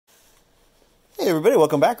Hey everybody,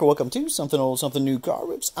 welcome back or welcome to Something Old, Something New Card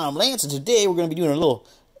Rips. I'm Lance, and today we're going to be doing a little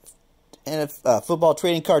football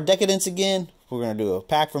trading card decadence again. We're going to do a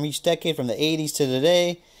pack from each decade, from the 80s to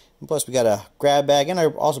today. And plus we got a grab bag, and I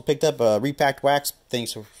also picked up a repacked wax thing,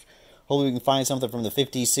 so hopefully we can find something from the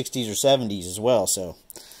 50s, 60s, or 70s as well. So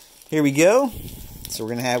here we go. So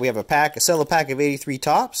we have a cello pack of 83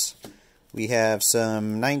 tops. We have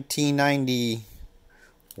some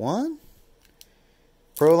 1991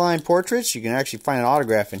 Pro-Line portraits. You can actually find an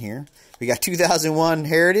autograph in here. We got 2001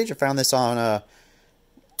 Heritage. I found this on,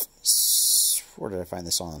 where did I find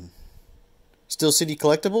this on? Steel City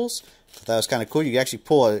Collectibles. Thought that was kind of cool. You can actually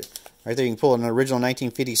pull it, right there you can pull an original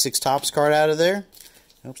 1956 Topps card out of there.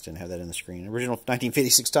 Oops, didn't have that in the screen. Original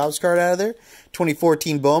 1956 Topps card out of there.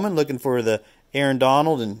 2014 Bowman, looking for the Aaron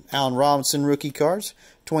Donald and Allen Robinson rookie cards.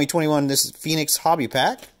 2021, this is Phoenix Hobby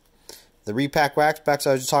Pack. The repack wax packs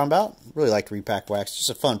I was just talking about. Really like the repack wax.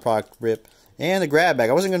 Just a fun product rip. And the grab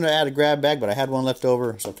bag. I wasn't going to add a grab bag, but I had one left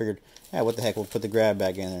over, so I figured, yeah, what the heck, we'll put the grab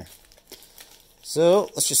bag in there. So,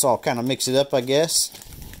 let's just all kind of mix it up, I guess.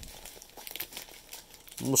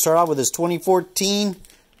 And we'll start off with this 2014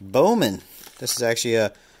 Bowman. This is actually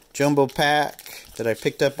a jumbo pack that I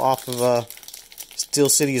picked up off of Steel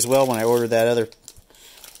City as well when I ordered that other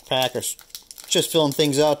pack. I was just filling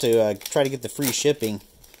things out to try to get the free shipping.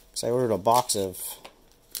 So I ordered a box of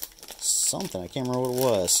something. I can't remember what it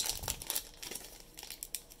was.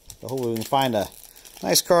 But hopefully we can find a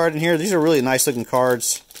nice card in here. These are really nice looking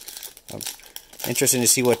cards. Interesting to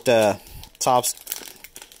see what Fanatics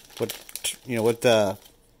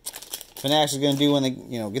is going to do when they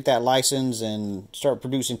get that license and start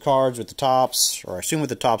producing cards with the Topps, or I assume with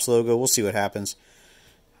the Topps logo. We'll see what happens.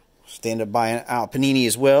 They end up buying out Panini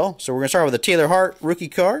as well. So we're going to start with a Taylor Hart rookie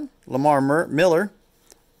card, Lamar Miller,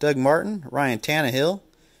 Doug Martin, Ryan Tannehill,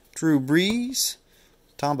 Drew Brees,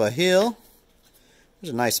 Tamba Hill.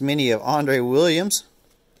 There's a nice mini of Andre Williams.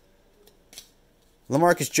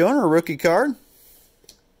 LaMarcus Joyner, rookie card.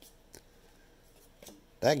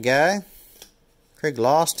 That guy. Craig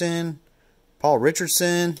Lawson, Paul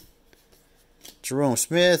Richardson, Jerome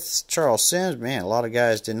Smith, Charles Sims. Man, a lot of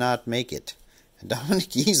guys did not make it. And Dominic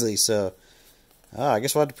Easley. So, I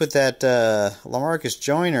guess we'll have to put that LaMarcus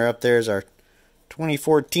Joyner up there as our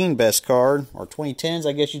 2014 best card, or 2010s,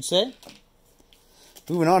 I guess you'd say.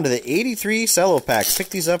 Moving on to the 83 cello packs.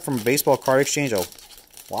 Picked these up from Baseball Card Exchange a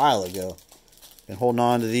while ago. Been holding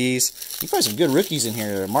on to these. You can find some good rookies in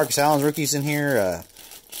here. Marcus Allen's rookies in here.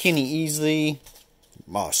 Kenny Easley,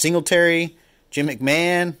 Singletary, Jim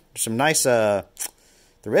McMahon. Some nice. The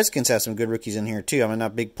Redskins have some good rookies in here too. I mean,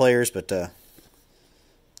 not big players, but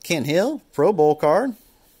Kent Hill, Pro Bowl card.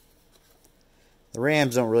 The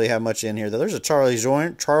Rams don't really have much in here, though. There's a Charles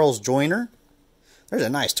Joyner. There's a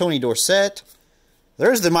nice Tony Dorsett.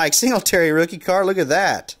 There's the Mike Singletary rookie card. Look at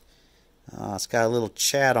that. It's got a little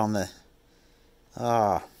chat on the...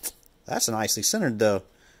 that's nicely centered, though.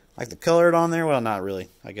 Like the colored on there. Well, not really.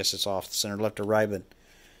 I guess it's off center left or right, but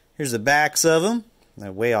here's the backs of them.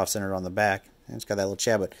 They're way off centered on the back. And it's got that little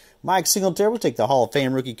chat, but Mike Singletary, we'll take the Hall of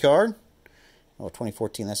Fame rookie card. Oh,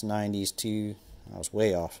 2014, that's 90s, too. I was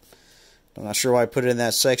way off. I'm not sure why I put it in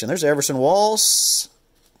that section. There's Everson Walls.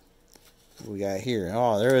 What do we got here?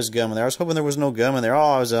 Oh, there is gum in there. I was hoping there was no gum in there.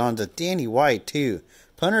 Oh, I was on to Danny White, too.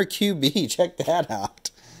 Punter QB. Check that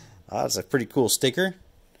out. Oh, that's a pretty cool sticker.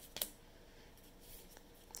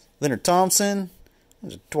 Leonard Thompson.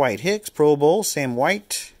 There's Dwight Hicks, Pro Bowl. Sam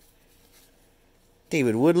White.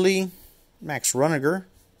 David Woodley. Max Runniger.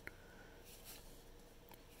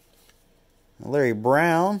 Larry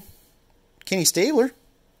Brown. Kenny Stabler.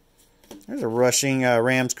 There's a rushing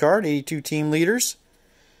Rams card, 82 team leaders.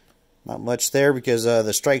 Not much there because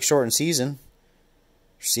the strike shortened season.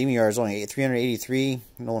 Receiving yards only 383.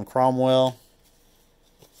 Nolan Cromwell.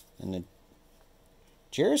 And the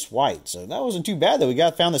Jarris White. So that wasn't too bad, though. We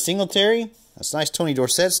found the Singletary. That's a nice Tony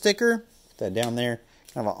Dorsett sticker. Put that down there.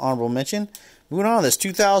 Kind of an honorable mention. Moving on to this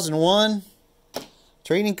 2001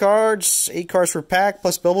 trading cards. 8 cards per pack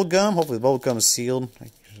plus bubble gum. Hopefully the bubble gum is sealed.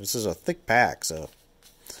 This is a thick pack, so...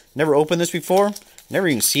 Never opened this before. Never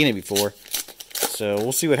even seen it before. So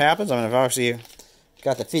we'll see what happens. I mean, I've obviously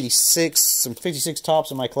got the 56, some 56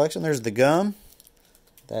 Topps in my collection. There's the gum.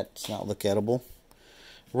 That's not look edible.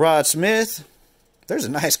 Rod Smith. There's a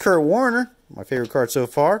nice Kurt Warner. My favorite card so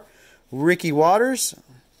far. Ricky Waters.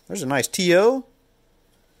 There's a nice T.O.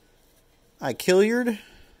 Ike Hilliard.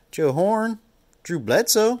 Joe Horn. Drew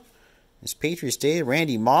Bledsoe. His Patriots Day.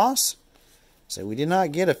 Randy Moss. So we did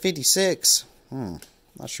not get a 56.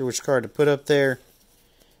 Not sure which card to put up there.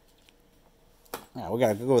 We got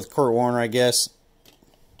to go with Kurt Warner, I guess.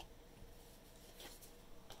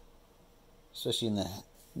 especially in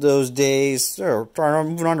those days. Or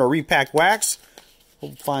moving on to repacked wax.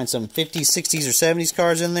 We'll find some 50s, 60s, or 70s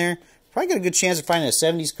cards in there. Probably got a good chance of finding a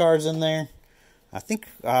 70s cards in there. I think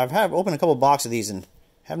I've opened a couple boxes of these and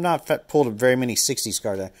have not pulled very many 60s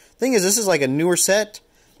cards out. Thing is, this is like a newer set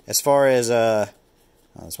as far as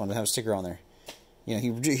this one to have a sticker on there. You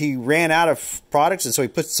know, he ran out of products, and so he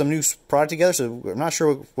put some new product together. So I'm not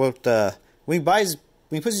sure what when he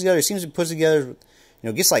puts these together, it seems to put together, you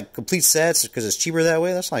know, gets like complete sets because it's cheaper that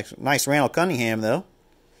way. That's like nice Randall Cunningham though.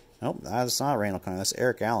 Nope, that's not Randall Cunningham. That's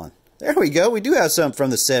Eric Allen. There we go. We do have some from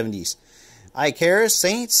the 70s. Ike Harris,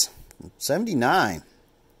 Saints, 79.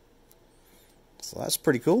 So that's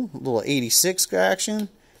pretty cool. A little 86 action.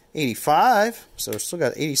 85. So still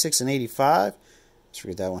got 86 and 85. Let's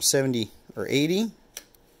forget that one. 70 or 80.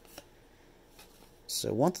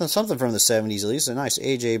 So something from the 70s at least. A nice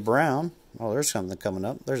A.J. Brown. Oh, there's something coming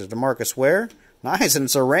up. There's a DeMarcus Ware. Nice, and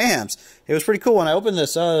it's a Rams. It was pretty cool. When I opened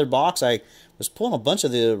this other box, I was pulling a bunch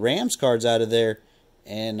of the Rams cards out of there,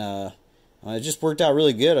 and it just worked out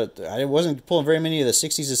really good. I wasn't pulling very many of the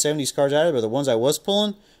 60s and 70s cards out of it, but the ones I was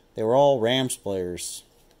pulling, they were all Rams players.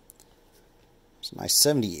 It's a nice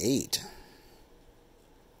 78.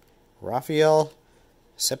 Raphael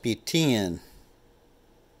Sepetian.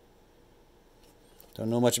 Don't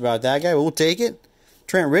know much about that guy, but we'll take it.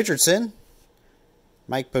 Trent Richardson.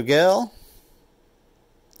 Mike Pagel.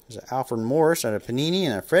 There's an Alfred Morris out of Panini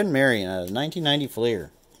and a Fred Marion out of 1990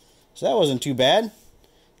 Flair. So that wasn't too bad.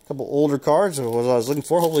 A couple older cards was what I was looking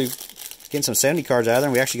for. Hopefully getting some 70 cards out of there.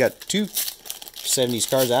 And we actually got 2 70s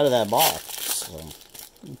cards out of that box. So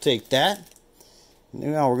we'll take that.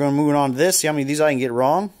 Now we're going to move on to this. See how many of these I can get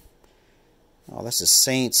wrong. Oh, this is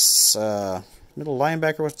Saints middle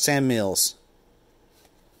linebacker with Sam Mills.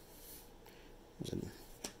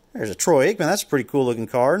 There's a Troy Aikman. That's a pretty cool looking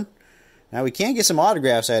card. Now we can get some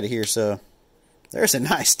autographs out of here, so there's a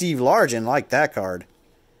nice Steve Largent. I like that card.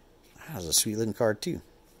 That was a sweet looking card too.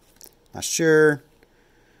 Not sure.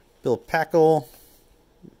 Bill Packle.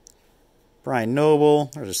 Brian Noble.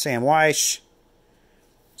 There's a Sam Weish.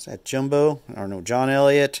 Is that Jumbo? I don't know. John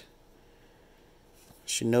Elliott.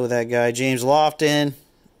 Should know that guy. James Lofton.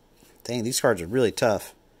 Dang, these cards are really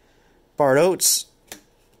tough. Bart Oates.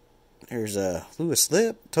 There's a Lewis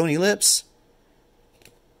Lip. Tony Lips.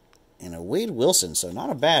 And a Wade Wilson. So not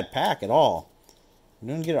a bad pack at all. I'm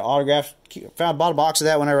going to get an autograph. Bought a box of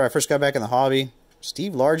that whenever I first got back in the hobby.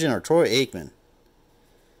 Steve Largent or Troy Aikman.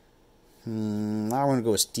 I want to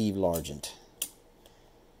go with Steve Largent.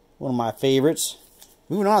 One of my favorites.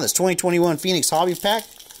 Moving on, this 2021 Phoenix Hobby Pack.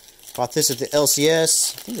 Bought this at the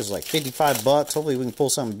LCS. I think it was like 55 bucks. Hopefully we can pull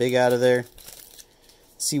something big out of there.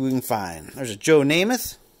 See what we can find. There's a Joe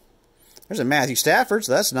Namath. There's a Matthew Stafford,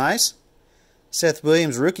 so that's nice. Seth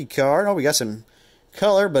Williams rookie card. Oh, we got some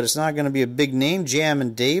color, but it's not going to be a big name.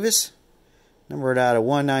 Jamin Davis. Numbered out of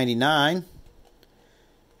 199.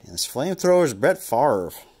 And this flamethrower is Brett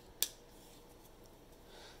Favre.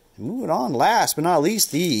 And moving on, last but not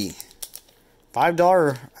least, the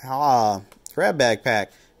 $5 grab bag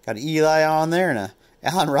pack. Got an Eli on there and a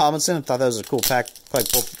Allen Robinson. I thought that was a cool pack.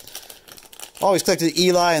 Always collected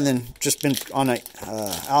Eli and then just been on a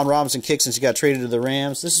Allen Robinson kick since he got traded to the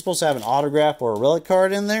Rams. This is supposed to have an autograph or a relic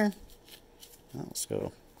card in there. Well, let's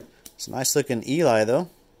go. It's a nice looking Eli though.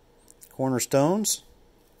 Cornerstones.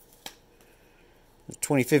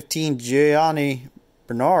 2015 Gianni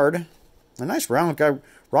Bernard. A nice round guy.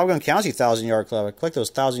 Rob Gronkowski 1,000-yard club. I collect those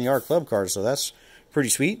 1,000-yard club cards, so that's pretty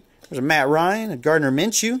sweet. There's a Matt Ryan, a Gardner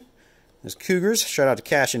Minshew. There's Cougars. Shout out to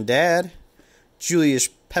Cash and Dad. Julius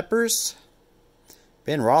Peppers.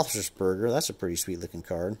 Ben Roethlisberger. That's a pretty sweet looking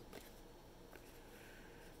card.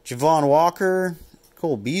 Javon Walker.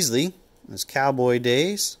 Cole Beasley. His Cowboy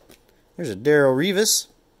days. There's a Darrelle Revis.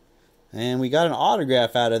 And we got an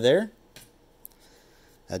autograph out of there.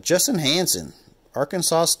 Justin Hansen.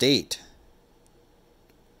 Arkansas State.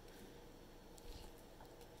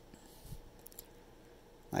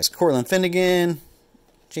 Nice Cortland Finnegan.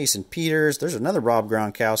 Jason Peters. There's another Rob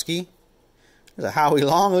Gronkowski. There's a Howie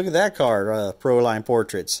Long. Look at that card. Pro Line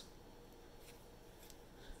Portraits.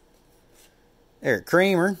 Eric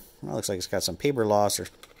Kramer. Well, looks like it's got some paper loss. Or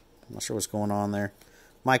I'm not sure what's going on there.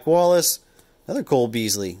 Mike Wallace. Another Cole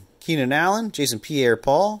Beasley. Keenan Allen. Jason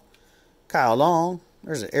Pierre-Paul. Kyle Long.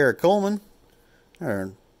 There's an Eric Coleman.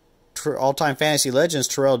 All-time fantasy legends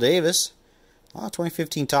Terrell Davis.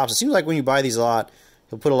 2015 tops. It seems like when you buy these a lot,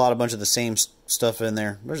 he'll put a bunch of the same stuff in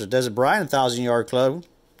there. There's a Desert Bryant, 1,000-yard club.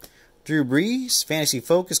 Drew Brees, Fantasy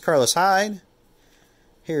Focus, Carlos Hyde.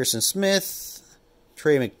 Harrison Smith,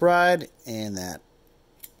 Trey McBride, and that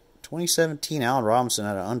 2017 Allen Robinson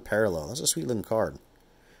out of Unparalleled. That's a sweet looking card.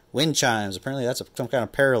 Wind chimes. Apparently that's some kind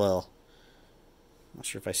of parallel. Not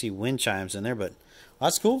sure if I see wind chimes in there, but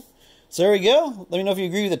that's cool. So there we go. Let me know if you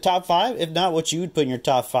agree with the top 5. If not, what you would put in your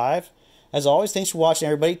top 5. As always, thanks for watching,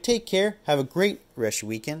 everybody. Take care. Have a great rest of your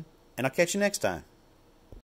weekend, and I'll catch you next time.